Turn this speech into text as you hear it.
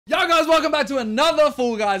guys, welcome back to another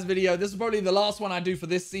Fall Guys video. This is probably the last one I do for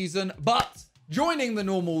this season, but joining the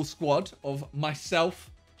normal squad of myself,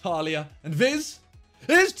 Talia, and Viz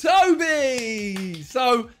is Tobi.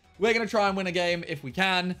 So we're going to try and win a game if we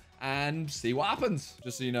can and see what happens.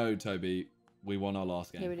 Just so you know, Tobi, we won our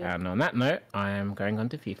last game. And on that note, I am going on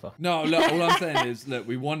to FIFA. No, look, all I'm saying is, look,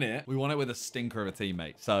 we won it. We won it with a stinker of a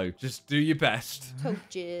teammate. So just do your best.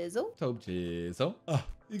 Tobi. Oh,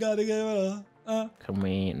 you got to give it a... Can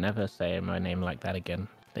we never say my name like that again?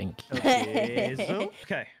 Thank you.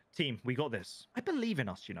 Okay, team, we got this. I believe in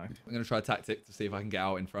us, you know. I'm going to try a tactic to see if I can get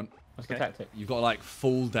out in front. What's the tactic? You've got to, like,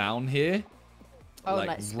 fall down here. Oh,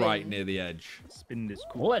 like right near the edge. Spin this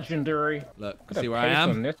cool. Legendary. Look, see where I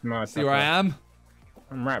am? See where I am?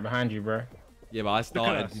 I'm right behind you, bro. Yeah, but I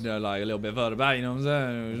started, you know, like a little bit further back, you know what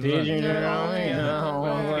I'm saying? Did you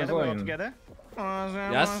know? We're all together.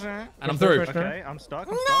 Yes, and I'm through. Okay, I'm stuck.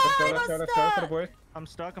 No, Let's go for the boys. I'm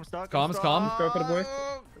stuck. Calm, calm. Go for the boys.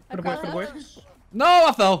 For the boys. No,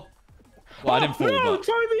 I fell. Well, I didn't fall, No, but...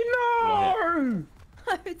 Toby, no!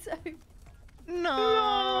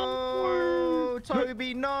 No!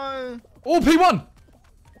 Toby, no! Oh, P1!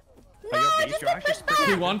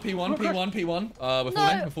 P1. We're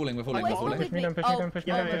falling. Push me down.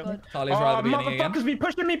 Talia's right at the beginning again. Motherfuckers be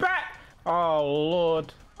pushing me back! Oh,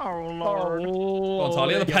 Lord. Oh, Lord. Go on,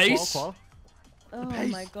 Talia, the pace. Oh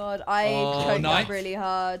my god, I choked up really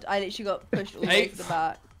hard. I literally got pushed all the way to the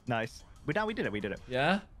back. Nice. We did it.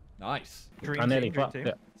 Yeah? Nice. I nearly fucked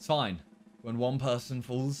it. It's fine. When one person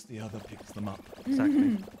falls, the other picks them up.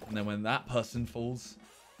 Exactly. And then when that person falls...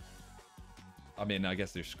 I mean, I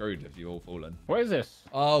guess they're screwed if you've all fallen. What is this?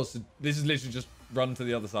 Oh, so this is literally just run to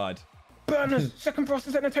the other side. Burners, second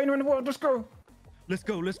fastest entertainer in the world. Let's go. Let's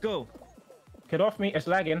go. Get off me. It's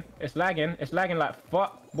lagging like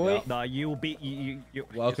fuck, boy. Yeah. Nah, you'll be... You,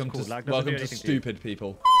 welcome cool. to stupid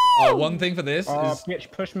people. One thing for this is bitch,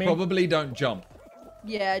 push me. probably don't jump.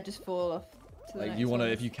 Yeah, just fall off. Like you want to,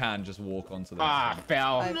 if you can, just walk onto the. I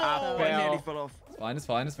fell. I I nearly fell off. It's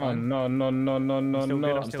fine. Oh, no.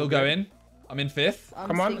 I'm still going. I'm in 5th. I'm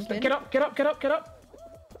Come on, stinking. get up.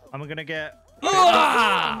 I'm gonna get...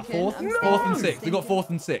 Fourth and 6th. We got 4th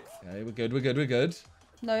and 6th. Okay, we're good.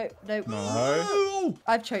 No. No.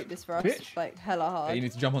 I've choked this for us, Bitch. like hella hard. Okay, you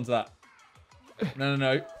need to jump onto that.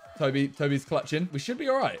 No. Toby's clutching. We should be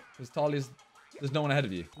all right because there's no one ahead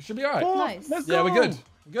of you. We should be all right. Nice. Let's Yeah, go. we're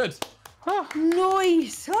good.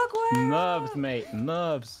 Nice. Nerves, mate.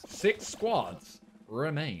 Nerves. 6 squads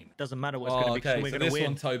remain. Doesn't matter what's gonna be. Okay, We're so gonna this win.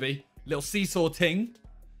 one, Toby, little seesaw ting,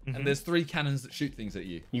 and there's 3 cannons that shoot things at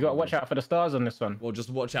you. You gotta watch out for the stars on this one. Well,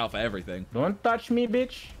 just watch out for everything. Don't touch me,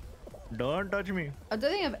 bitch. Don't touch me. I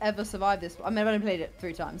don't think I've ever survived this. I mean, I've only played it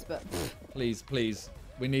 3 times, but... Please,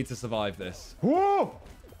 we need to survive this. Whoa!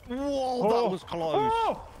 Whoa, that was close.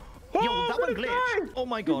 Yo, that one glitched. Oh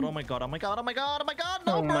my god. No, Oh bro. my god.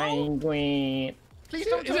 Please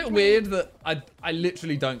don't Is touch it me. weird that I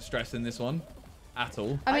literally don't stress in this one at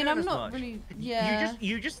all? I mean, don't I'm as not much. really... Yeah.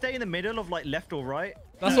 You just stay in the middle of like left or right.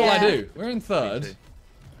 That's all I Yeah. do. We're in 3rd.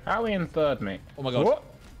 How are we in 3rd, mate? Oh my god. What?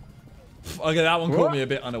 Okay, that one caught What? me a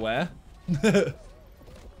bit unaware.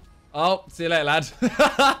 Oh, see you later, lad.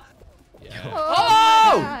 Oh!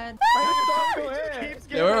 Oh! God.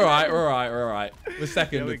 Yeah, we're all right. We're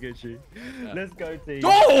second. Yeah, we get you. Let's go, team.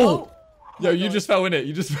 Oh! Yo, you just fell in it.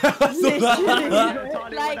 You just fell. I saw that.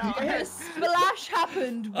 Literally, like, a splash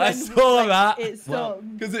happened when I saw that. it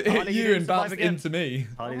stopped. Because it hit Talia, you you didn't and survive bounced again. into me.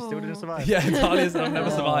 Talia still didn't survive. Yeah, Talia's I've never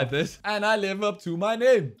survived this. And I live up to my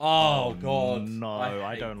name. Oh, God. No,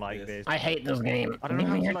 I hate don't like this. I hate this game. I don't know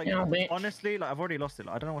how to like. bitch. Honestly, like I've already lost it.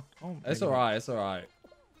 Like, I don't know what. Oh, It's maybe all not. right.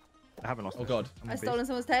 I haven't lost. Oh, it. God. I'm a I've beast. stolen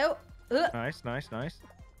someone's tail. Ugh. Nice. Oh,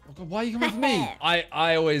 God, why are you coming for me?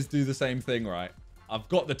 I always do the same thing, right? I've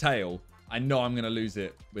got the tail. I know I'm going to lose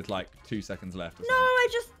it with like 2 seconds left. Or No, something. I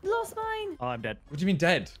just lost mine. Oh, I'm dead. What do you mean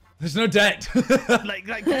dead? There's no dead. like,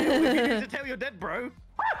 if you lose the tail, you're dead, bro.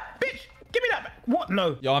 Bitch, give me that back. What?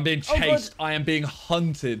 No. Yo, I'm being chased. I am being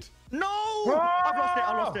hunted. No!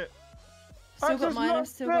 I've lost it. Still got mine. I've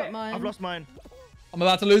still got mine. I've lost mine. I'm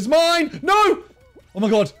about to lose mine. No! Oh my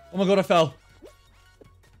god, I fell.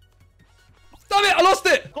 Damn it, I lost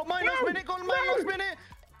it. Got mine last minute.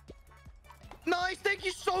 Nice, thank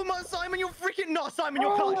you so much, Simon. You're freaking not Simon.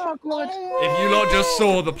 You're clutch. Oh, God. If you lot just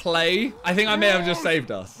saw the play, I think I may have just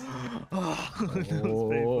saved us. Oh.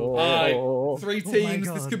 3 my teams.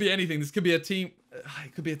 This God. could be anything. This could be a team.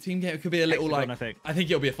 It could be a team game. It could be a little Hexagon, like. I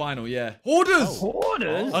think. it'll be a final. Yeah. Orders.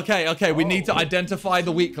 Orders? Okay. We need to identify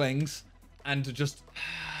the weaklings and to just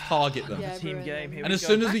target them. Yeah, Team ruin game. them. Here And we as go.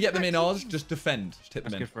 soon as we get them in ours, just defend. Just hit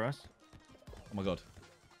them That's in. good for us. Oh my god.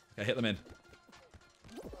 Okay, hit them in.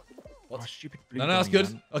 Oh, stupid blue No, that's dummy,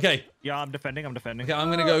 good. man. Okay. Yeah, I'm defending. Okay,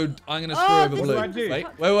 I'm gonna screw over this blue. one. Wait.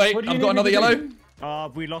 What do I've you got need another me to yellow.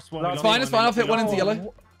 do? We lost one. No, we It's lost fine, it's fine. I'll hit one into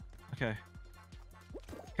yellow. Okay.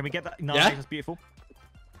 Can we get that? Nice, Yeah? that's beautiful.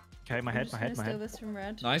 Okay, my I'm head, just my gonna head, my steal head. this from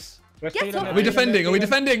red. Nice. Let's Get steal up. them. Are we defending? Are we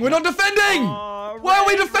defending? We're not defending! Why are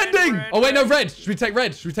we defending? Oh, wait, no, red. Should we take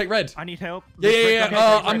red? Should we take red? I need help. Yeah. Okay,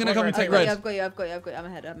 I'm gonna come and take red. I've got you. I'm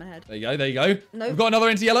ahead. There you go. Nope. We've got another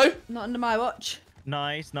into yellow. Not under my watch.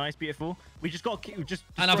 Nice, beautiful. We just got just.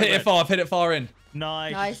 And I've destroy hit it red. far. I've hit it far in.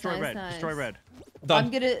 Nice, Destroy red. nice. Destroy red. Done.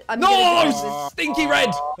 I'm gonna No! get this. Stinky red.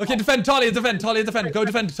 Okay, defend. Talia, defend. Go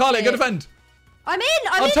defend. Talia, go defend. I'm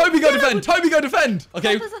in. Toby, go defend. Toby, go defend.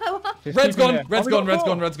 Okay. Just Red's keep gone. him there. Red's Oh, we gone. got Red's four.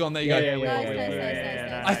 gone. Red's gone. There you go.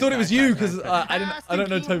 Yeah. I thought it was you because I don't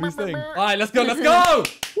know Toby's thing. All right, let's go.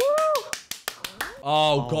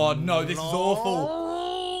 Oh God, no! This is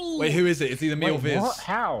awful. Wait, who is it? It's either me or Wait, Viz. what?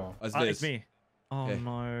 How? Oh, it's It's Viz. me. Oh Okay.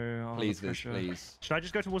 no. Please, the Viz, pressure. please. Should I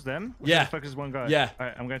just go towards them? Or Yeah. should I focus as one guy. Yeah.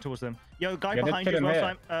 Alright, I'm going towards them. Yo, guy Yeah, behind let's you as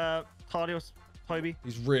put well. him Talia, Toby.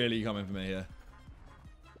 He's really coming for me here.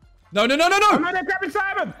 No! I'm not there grabbing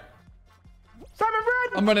Simon. Simon,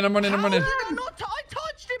 run! I'm running. I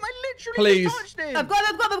touched him. I literally Please. just touched him. I've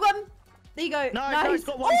got him. There you go. Nice,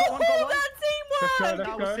 got one. Oh, Let's that go. teamwork.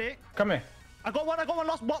 That was sick. Come here. I got one.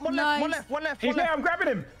 Lost. One Nice. left. He's there. I'm grabbing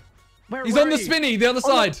him. He's on the spinny, the other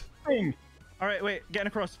side. Thing. All right, wait. Getting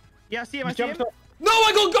across. Yeah, I see him. He jumped up. No,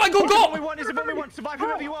 I got It's the one we got. want. It's the one we want. Survive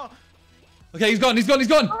whoever you are. Okay, he's gone. Oh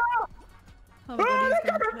my God, Oh, he's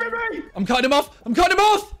they're gone. coming for me. I'm cutting him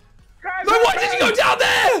off. Guys, No, why did you go down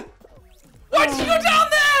there? Why did you go Oh. down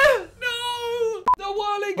there? No! The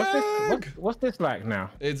whirligig! What's this like now?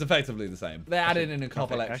 It's effectively the same. They added in a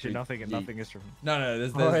couple Actually, extra. nothing is from. No,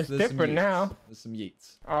 there's It's some different yeets. now. There's some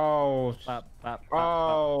yeets. Oh,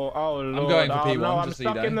 oh, Lord. going for Oh, P1, no, I'm just so you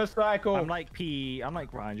stuck know. in the cycle. I'm like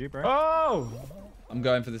behind you, bro. Oh! I'm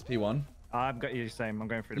going for this P1. I've got you the same. I'm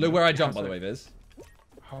going through. Look where I jumped, by the way, Viz.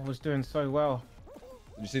 I was doing so well.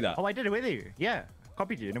 Did you see that? Oh, I did it with you. Yeah,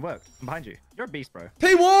 copied you and it worked. I'm behind you. You're a beast, bro.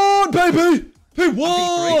 P1, baby! I'm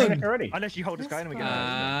P1! already. Unless you hold this guy and we get.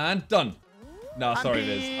 And done. No, sorry,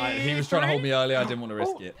 Viz. He was trying to hold me earlier. I didn't want to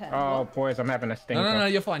risk it. Oh, boys, I'm having a stinker. No,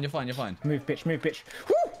 you're fine. You're fine. Move, bitch.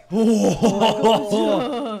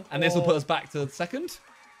 And this will put us back to second?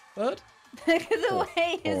 Third? Look at the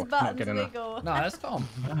way his not buttons good enough. wiggle. No, that's calm.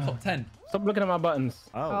 Top 10. Stop looking at my buttons.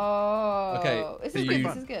 Oh. Oh. Okay. This so is good. you-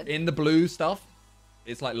 This is good. In the blue stuff,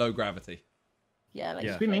 it's like low gravity. Yeah, like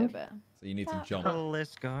Yeah. swimming. Swimming. So you need to jump.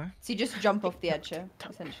 Let's go. So you just jump off the edge, here,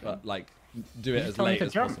 essentially, But like, do it Just as tell me late to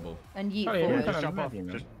as jump. possible. and yeet Oh, yeah, forward. yeah. Just jump off. Imagine,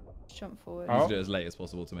 man. Just jump forward. You need Oh. to do it as late as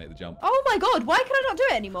possible to make the jump. Oh my God! Why can I not do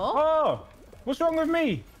it anymore? Oh, what's wrong with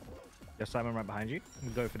me? There's Simon right behind you.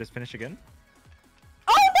 We'll go for this finish again.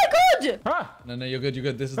 Oh my God! Ah, No, you're good.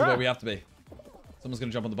 This is the way we have to be. Someone's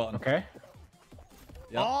gonna jump on the button. okay.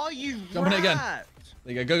 Yeah. Oh, you Jumping it again. rat!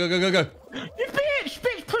 There you go. Go. You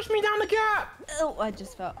bitch, push me down the gap. Oh, I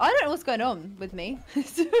just fell. I don't know what's going on with me.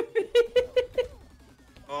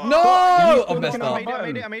 No! I've still messed looking up.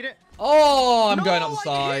 at I made it. Oh, I'm going up the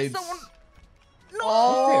I hit sides. someone.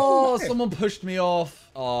 Oh, What's this? someone pushed me off.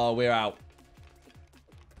 Oh, we're out.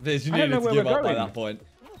 Viz, you I don't needed know to where give we're up by going. that point.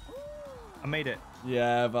 I made it.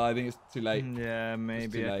 Yeah, but I think it's too late. Yeah,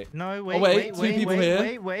 maybe. too late. No, wait, wait, two people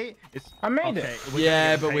here. Wait. It's... I made it. we're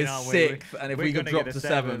Yeah, gonna but get we're paid now, sixth, and if we're we could gonna drop get to a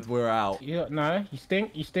seventh, we're out. Yeah, no, you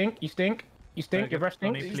stink. Your breath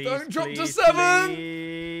stinks. Please don't drop to seven.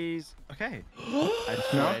 Please. Okay.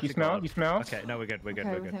 You smell. Okay, no, we're good.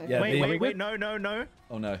 Okay, Yeah, Wait, no.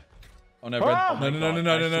 Oh no, Oh, red. oh No,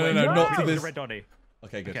 my not to this. Red Donny.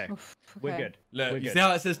 Okay, good. Okay, Oof, we're okay. good. Look, We're you good. see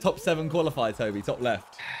how it says top 7 qualified, Toby? Top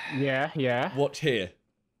left. Yeah. Watch here.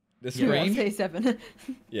 The Yeah, screen. say 7.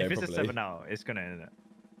 Yeah, If it's a probably. 7 now, it's gonna end it.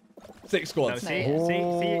 6 No, squads. see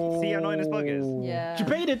how annoying this bug is? Yeah.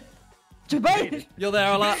 Debated. Jabate. You're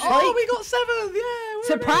there, like, oh, we got 7th. Yeah. we're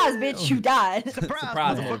Surprise, in it. bitch! You died.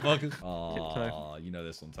 Surprise, motherfucker. motherfuckers. Oh, you know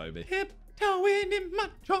this one, Toby. Tiptoeing in my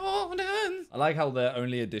Jordans. I like how their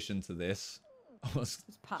only addition to this was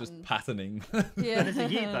just patterning Yeah. There's a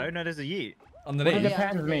yeet though. No, there's a yeet. What do underneath. the Yeah.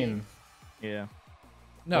 patterns mean? Yeah.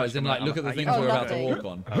 No, as in like, look at the things we're about to walk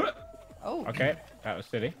on. Oh. Okay, that was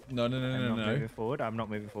silly. No. I'm not moving forward. I'm not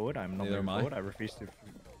moving forward. Neither am I. forward. I refuse to.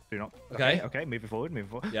 Do not. Okay. Okay. Moving forward.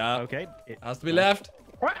 Yeah. Okay. Has to be left.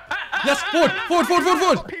 What? Yes, forward.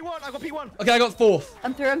 P1. I got P1. Okay, I got 4th.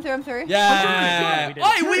 I'm through. Yeah. We did.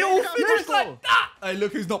 Hey, we all Beautiful. finished like that. Hey,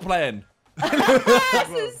 look who's not playing. That's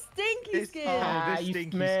a stinky It's- skin. oh, this You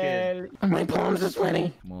stinky smell. My palms are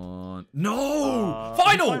sweaty. Come on. No.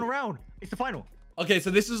 Final Final. round. It's the final. Okay, so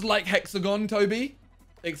this is like hexagon, Toby.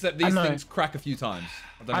 Except these things crack a few times.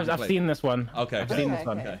 I've seen this one. Okay. I've seen this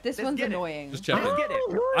one. Okay. This one's annoying. Just checking. Let's get it.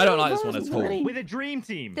 I don't like this one at all. We're the dream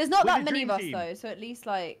team. There's not We're that the many of dream us team. though, so at least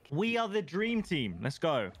like We are the dream team. Let's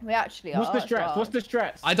go. we actually are. What's the strats? What's the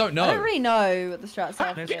strats? I don't know. I don't really know what the strats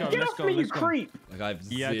are. Let's go. Get Let's off go. me, you Let's go. creep! Like I have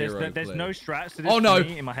Yeah, zero there's clue. no strats to this Oh no!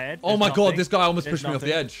 in my head. Oh my There's god, nothing. this guy almost There's pushed me off the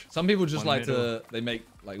nothing. edge. Some people just One like to they make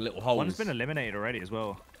like little holes. One's been eliminated already as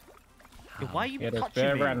well. Yo, why are you Yeah, there's touching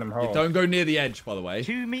bare me? random holes. Don't go near the edge, by the way.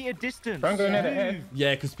 2 meter distance. Don't go near the edge.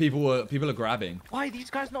 Yeah, because people are grabbing. Why are these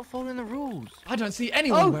guys not following the rules? I don't see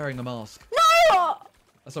anyone wearing a mask. No!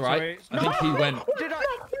 That's all right. Sorry. I think he went. Did I?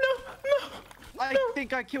 No! I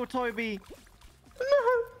think I killed Toby.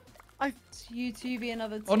 It's you two be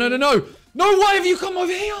another team. Oh no! Why have you come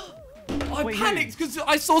over here? I Wait, panicked because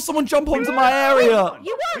I saw someone jump onto my area.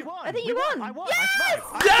 You We won! won. I think We you won! I won. Yes!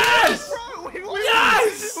 Yes! Bro, we won.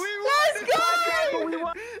 Yes! We won. Let's go! We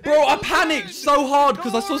won. Bro, I panicked so hard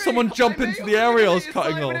because I saw someone jump into the area I was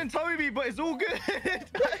cutting Simon off. and Toby, but it's all good.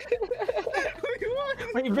 We won.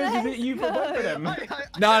 Wait, Vince, is it you for both of them?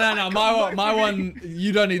 No. My one.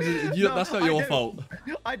 You don't need to. No, that's not I your didn't. fault.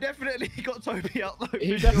 I definitely got Toby out though.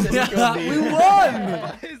 He definitely got We these.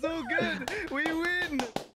 won. It's all good. We win.